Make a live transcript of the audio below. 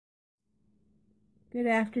Good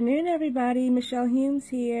afternoon, everybody. Michelle Humes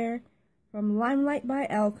here from Limelight by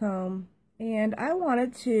Elcombe, and I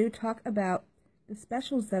wanted to talk about the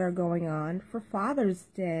specials that are going on for Father's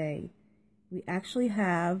Day. We actually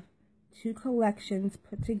have two collections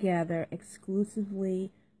put together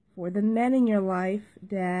exclusively for the men in your life: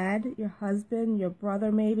 dad, your husband, your brother,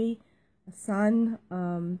 maybe a son,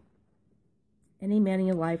 any man in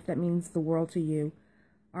your life that means the world to you.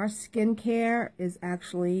 Our skincare is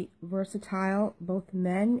actually versatile. Both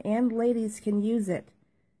men and ladies can use it.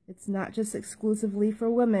 It's not just exclusively for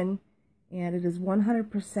women, and it is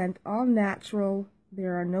 100% all natural.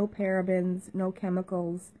 There are no parabens, no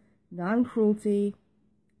chemicals, non-cruelty,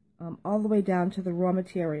 all the way down to the raw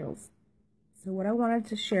materials. So what I wanted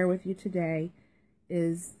to share with you today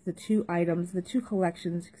is the two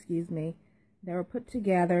collections, that were put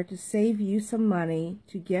together to save you some money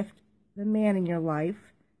to gift the man in your life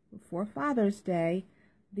for Father's Day.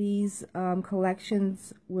 These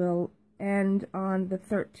collections will end on the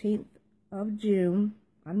 13th of June,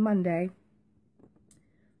 on Monday.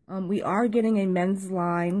 We are getting a men's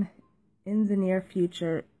line in the near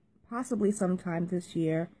future, possibly sometime this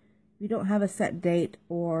year. We don't have a set date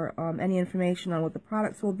or any information on what the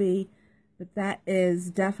products will be, but that is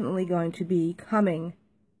definitely going to be coming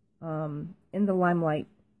in the Limelight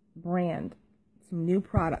brand. Some new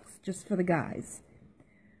products just for the guys.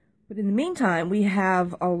 But in the meantime, we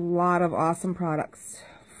have a lot of awesome products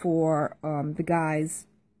for the guys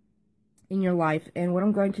in your life. And what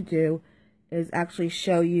I'm going to do is actually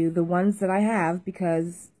show you the ones that I have,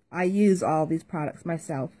 because I use all these products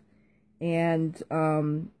myself. And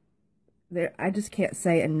I just can't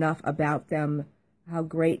say enough about them, how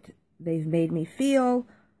great they've made me feel,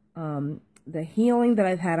 the healing that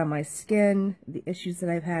I've had on my skin, the issues that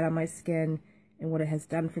I've had on my skin, and what it has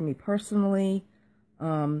done for me personally.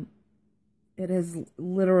 It has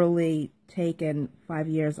literally taken 5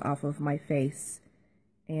 years off of my face,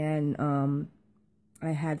 and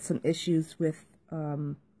I had some issues with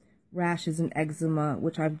rashes and eczema,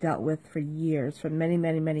 which I've dealt with for years, for many,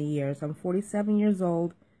 many, many years. I'm 47 years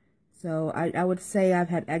old, so I would say I've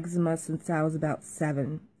had eczema since I was about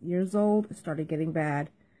 7 years old. It started getting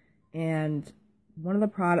bad, and two of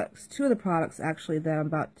the products actually that I'm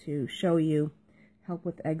about to show you help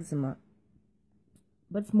with eczema.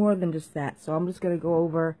 But it's more than just that. So I'm just going to go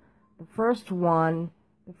over the first one.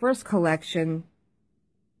 The first collection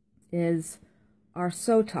is our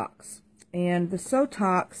Sotox. And the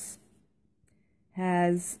Sotox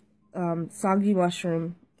has soggy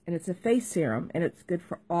mushroom, and it's a face serum, and it's good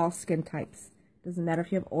for all skin types. Doesn't matter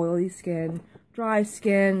if you have oily skin, dry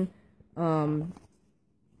skin, that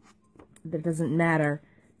doesn't matter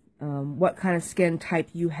what kind of skin type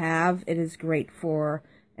you have. It is great for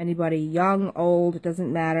anybody, young, old, it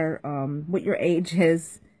doesn't matter what your age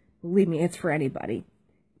is. Believe me, it's for anybody.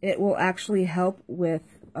 It will actually help with,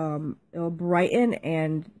 it'll brighten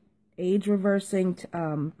and age reversing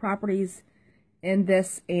properties in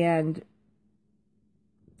this, and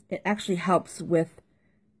it actually helps with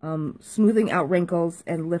smoothing out wrinkles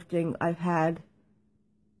and lifting. I've had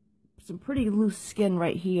some pretty loose skin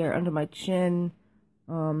right here under my chin.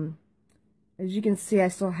 As you can see, I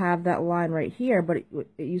still have that line right here, but it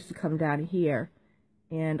used to come down here.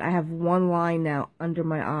 And I have one line now under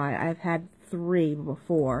my eye. I've had 3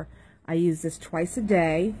 before. I use this twice a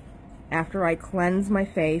day. After I cleanse my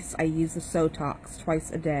face, I use the Sotox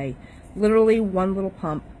twice a day. Literally one little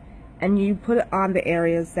pump. And you put it on the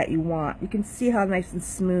areas that you want. You can see how nice and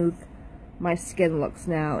smooth my skin looks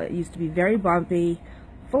now. It used to be very bumpy,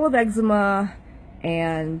 full of eczema,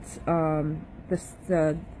 and the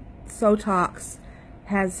Sotox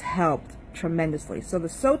has helped tremendously. So the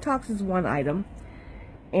Sotox is one item,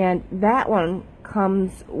 and that one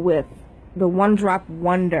comes with the One Drop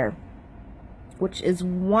Wonder, which is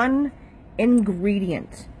one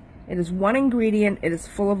ingredient. It is one ingredient. It is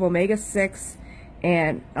full of omega-6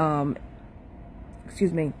 and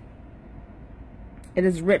it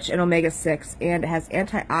is rich in omega-6, and it has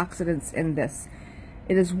antioxidants in this.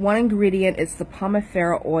 It is one ingredient. It's the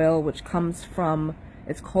Pomifera oil, which comes from,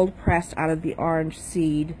 it's cold pressed out of the orange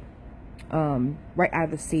seed, right out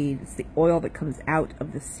of the seed. It's the oil that comes out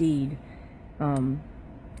of the seed.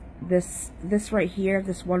 This right here,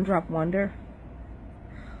 this One Drop Wonder,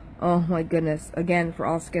 oh my goodness, again, for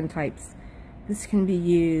all skin types. This can be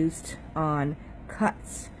used on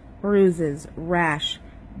cuts, bruises, rash,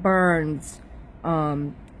 burns.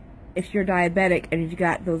 If you're diabetic and you've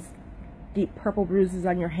got those deep purple bruises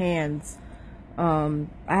on your hands, I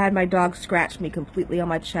had my dog scratch me completely on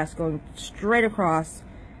my chest, going straight across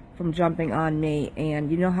from jumping on me.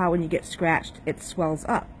 And you know how when you get scratched, it swells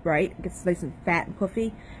up, right? It gets nice and fat and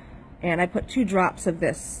puffy. and I put 2 drops of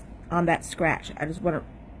this on that scratch. I just went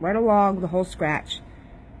right along the whole scratch,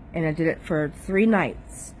 and I did it for 3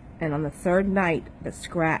 nights, and on the 3rd night the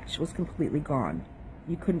scratch was completely gone.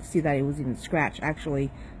 You couldn't see that it was even scratch.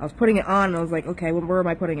 Actually, I was putting it on and I was like, okay, where am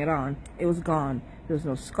I putting it on? It was gone. There was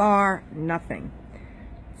no scar, nothing.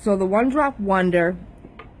 So the One Drop Wonder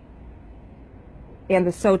and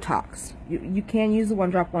the Sotox, you can use the One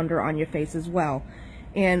Drop Wonder on your face as well.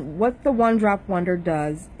 And what the One Drop Wonder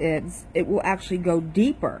does is it will actually go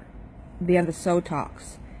deeper than the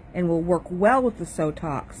Sotox and will work well with the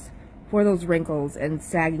Sotox for those wrinkles and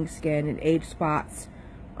sagging skin and age spots.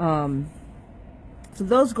 So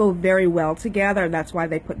those go very well together, and that's why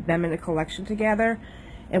they put them in a collection together.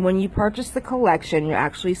 And when you purchase the collection, you're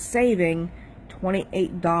actually saving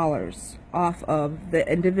 $28 off of the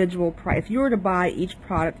individual price. If you were to buy each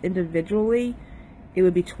product individually, it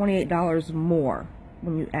would be $28 more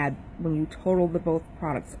when you total the both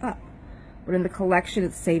products up. But in the collection,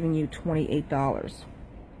 it's saving you $28.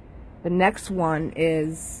 The next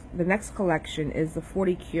collection is the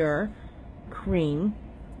 40 Cure Cream.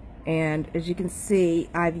 And as you can see,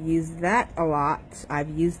 I've used that a lot.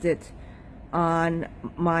 I've used it on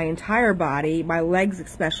my entire body, my legs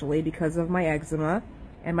especially, because of my eczema,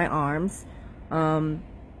 and my arms.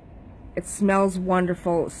 It smells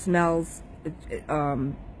wonderful. It smells, it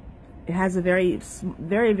has a very,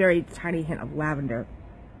 very tiny hint of lavender.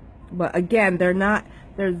 But again,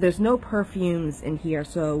 there's no perfumes in here,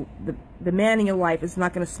 so the man in your life is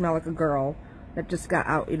not going to smell like a girl that just got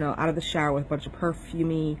out, out of the shower with a bunch of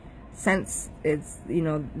perfumey scents. It's,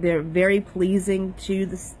 they're very pleasing to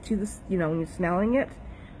this, when you're smelling it,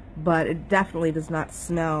 but it definitely does not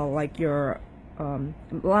smell like you're, a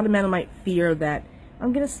lot of men might fear that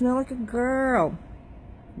I'm gonna smell like a girl.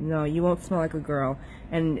 No, you won't smell like a girl.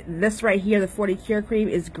 And this right here, the 40 Cure Cream,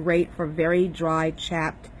 is great for very dry,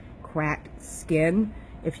 chapped, cracked skin.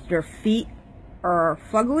 If your feet are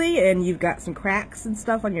fugly and you've got some cracks and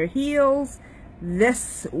stuff on your heels,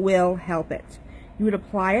 this will help it. You would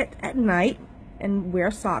apply it at night and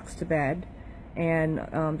wear socks to bed, and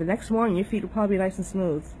the next morning your feet will probably be nice and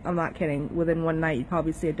smooth. I'm not kidding. Within one night you'd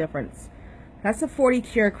probably see a difference. That's a 40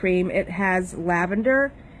 Cure Cream. It has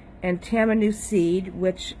lavender and tamanu seed,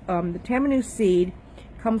 which the tamanu seed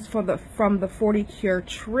comes from the 40 Cure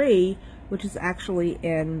tree, which is actually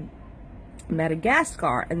in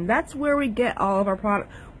Madagascar, and that's where we get all of our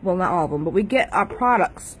products. Well, not all of them, but we get our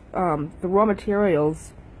products. The raw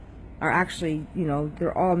materials are actually,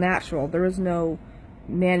 they're all natural. There is no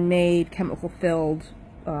man-made, chemical-filled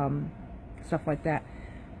stuff like that.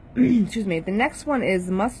 Excuse me. The next one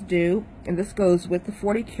is Must Do, and this goes with the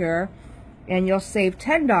 40 Cure, and you'll save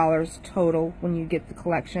 $10 total when you get the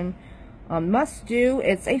collection. Must Do,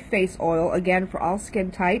 it's a face oil, again, for all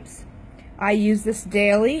skin types. I use this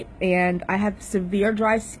daily, and I have severe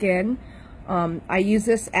dry skin. I use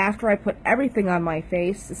this after I put everything on my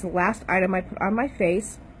face. It's the last item I put on my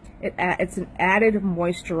face. It's an added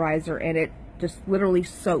moisturizer, and it just literally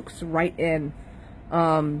soaks right in.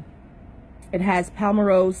 It has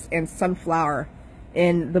Palmerose and sunflower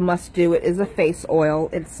in the Must Do. It is a face oil.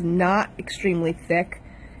 It's not extremely thick.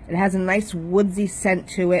 It has a nice woodsy scent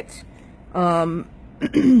to it.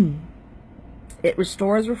 It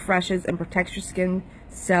restores, refreshes, and protects your skin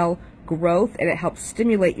cell growth, and it helps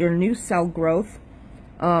stimulate your new cell growth.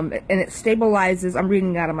 And it stabilizes, I'm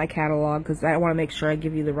reading out of my catalog because I want to make sure I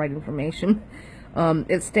give you the right information.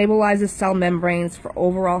 It stabilizes cell membranes for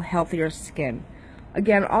overall healthier skin.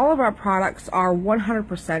 Again, all of our products are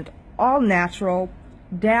 100% all natural,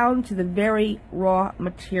 down to the very raw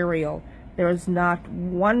material. There is not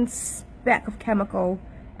one speck of chemical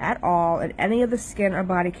at all in any of the skin or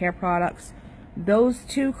body care products. Those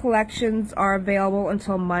 2 collections are available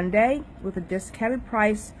until Monday with a discounted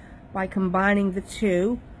price by combining the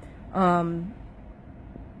 2.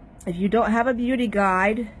 If you don't have a beauty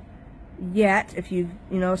guide yet, if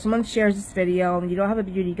someone shares this video and you don't have a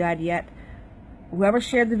beauty guide yet, whoever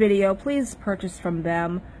shared the video, please purchase from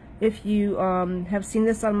them. If you have seen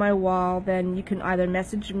this on my wall, then you can either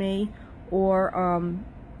message me or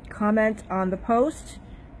comment on the post,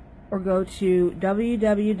 or go to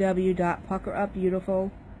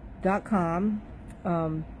www.puckerupbeautiful.com,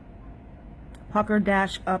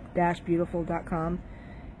 pucker-up-beautiful.com.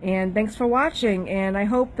 And thanks for watching, and I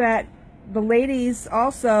hope that the ladies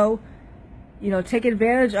also, take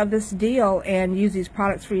advantage of this deal and use these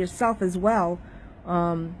products for yourself as well,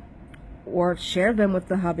 or share them with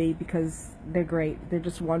the hubby, because they're great. They're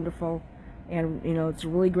just wonderful, and it's a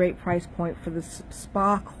really great price point for the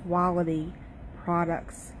spa quality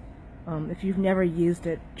products. If you've never used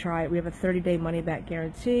it, try it. We have a 30-day money-back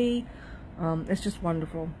guarantee. It's just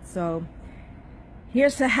wonderful. So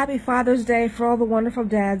here's to happy Father's Day for all the wonderful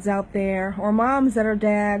dads out there, or moms that are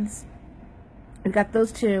dads. We've got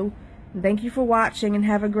those too. Thank you for watching and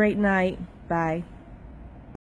have a great night. Bye.